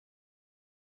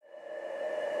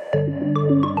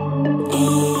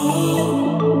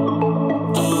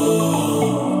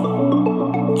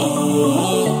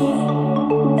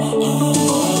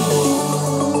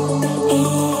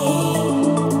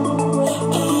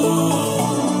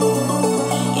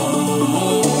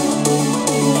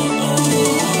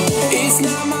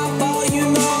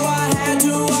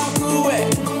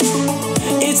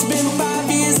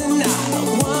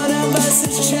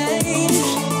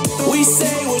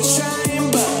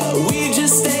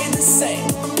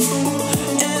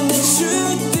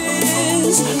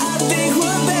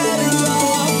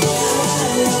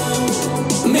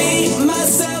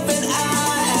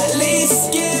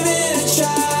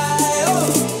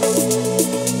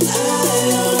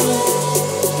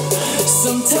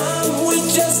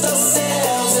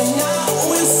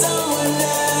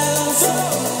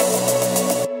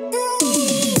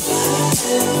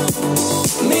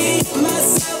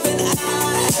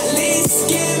at least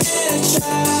give it a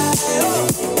try.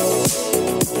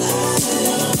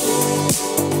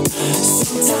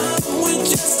 Sometimes we're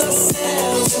just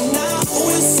ourselves and not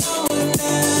with someone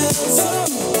else.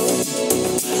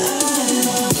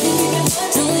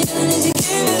 Don't need to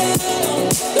give it up.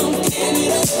 Don't give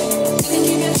it up. You can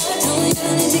keep it hot. Don't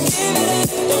need to give it up.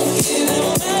 Don't give it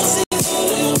up.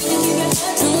 You can keep it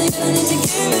hot. Don't need to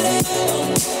give it up.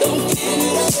 Don't give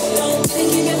it up. You can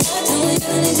keep it hot.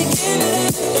 Don't need to give it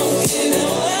up. Don't give it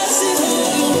up. I see who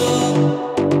you are.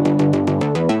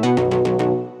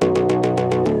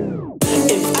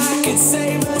 If I could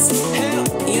save us, hell,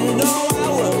 you know I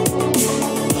would.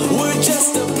 We're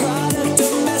just a product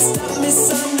of messed up,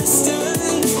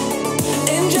 misunderstood.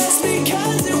 And just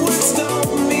because it works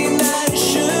don't mean that it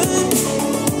should.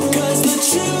 'Cause the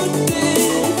truth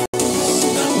is,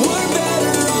 we're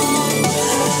better off.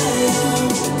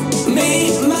 Me,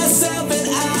 myself, and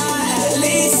I, at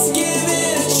least give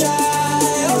it a try.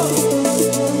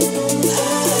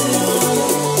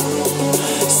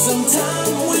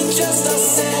 Sometimes we're just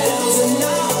ourselves and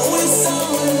not with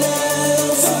someone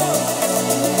else.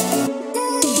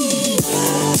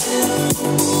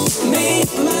 Me,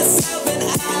 myself, and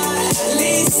I, at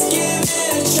least give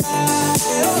it a try.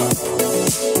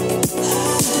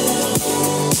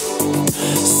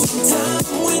 Sometimes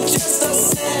we're just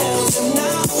ourselves and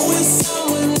not with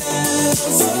someone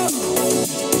else.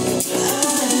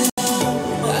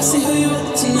 I see who you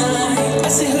are tonight. I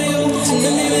see who you are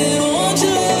tonight. Maybe they don't want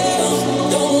your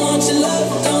love. Don't want your love.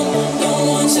 Don't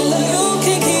want your love. You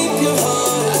can keep your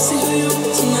heart. I see who you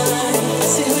are tonight. I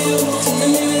see who you are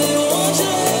tonight. Maybe they don't want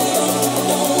your love.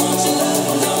 Don't want your love.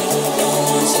 Don't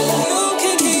want your love. You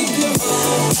can keep your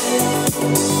heart.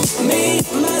 Me,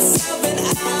 myself, and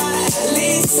I, at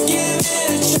least give it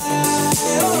a try.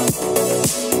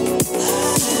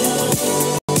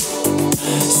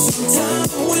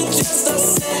 Sometimes we're just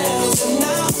ourselves and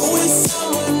not with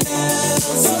someone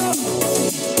else.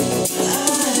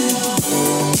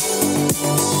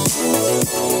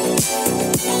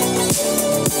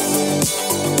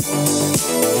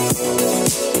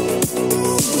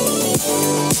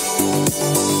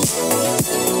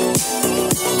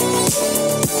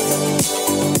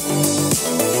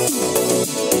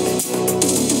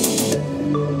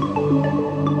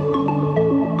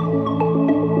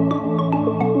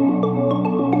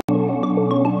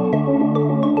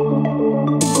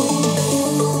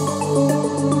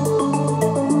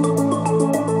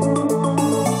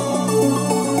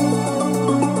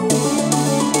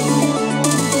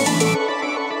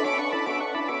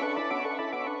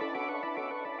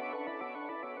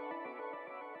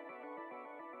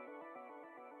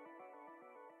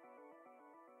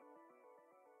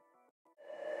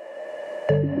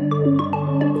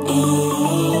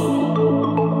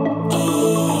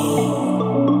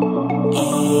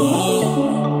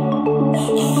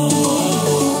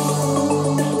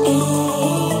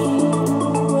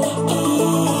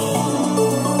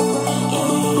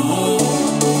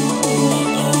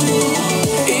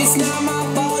 It's not my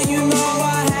fault, you know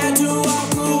I had to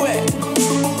walk away.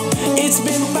 It's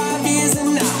been 5 years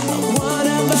and not one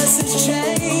of us has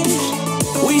changed.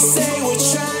 We say we're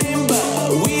trying,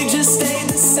 but we just stay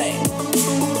the same.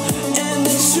 And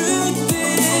the truth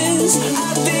is,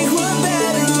 I think we're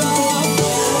better off.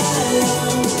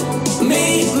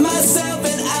 Me, myself,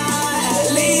 and I,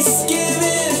 at least give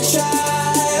it a try.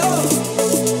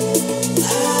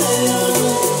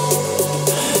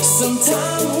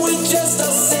 Sometimes we're just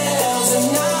ourselves and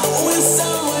not with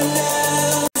someone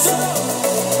else.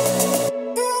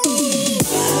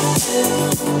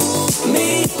 Me,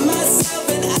 myself,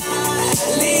 and I,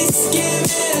 at least give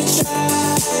it a try.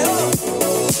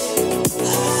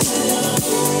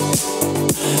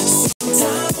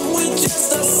 Sometimes we're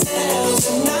just ourselves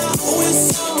and not with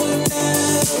someone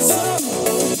else.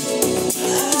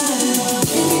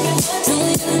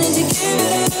 Don't need to give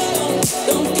it up.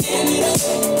 Don't give it up.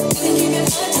 You can keep it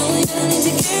hot. Don't need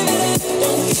to give it up.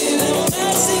 Don't give it up. I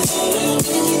see who you are. You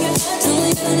can keep it hot. Don't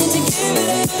need to give it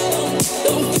up.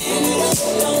 Don't give it up.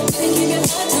 You can keep it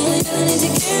hot. Don't need to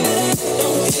give it up.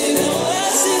 Don't give it up. I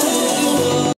see who you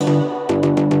are.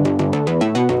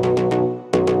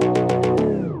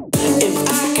 If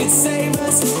I could save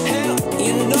us, hell,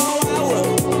 you know I would.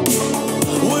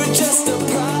 We're just a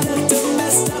product of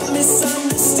messed up,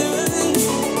 misunderstood.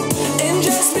 And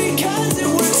just because it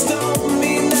works don't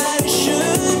mean that it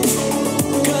should.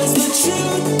 'Cause the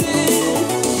truth is,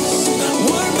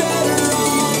 we're better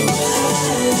off.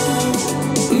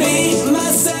 Me,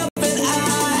 myself, and I,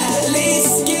 at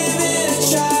least give it a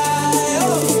try.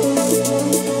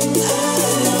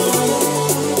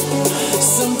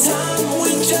 Sometimes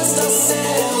we're just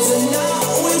ourselves.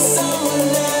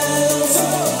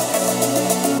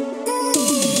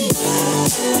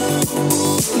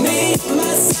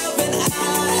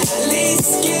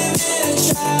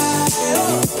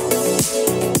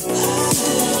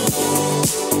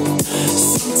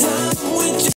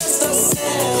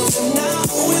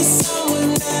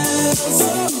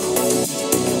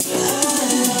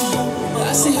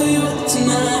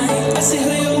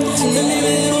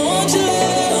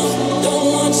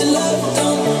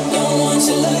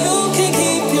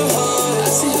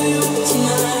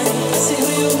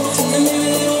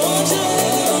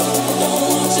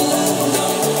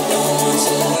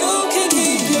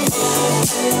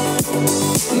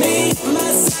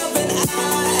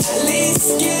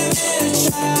 least give it a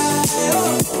try.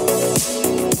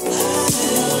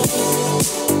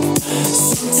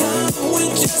 Sometimes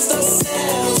we're just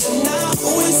ourselves and not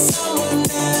with someone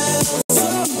else.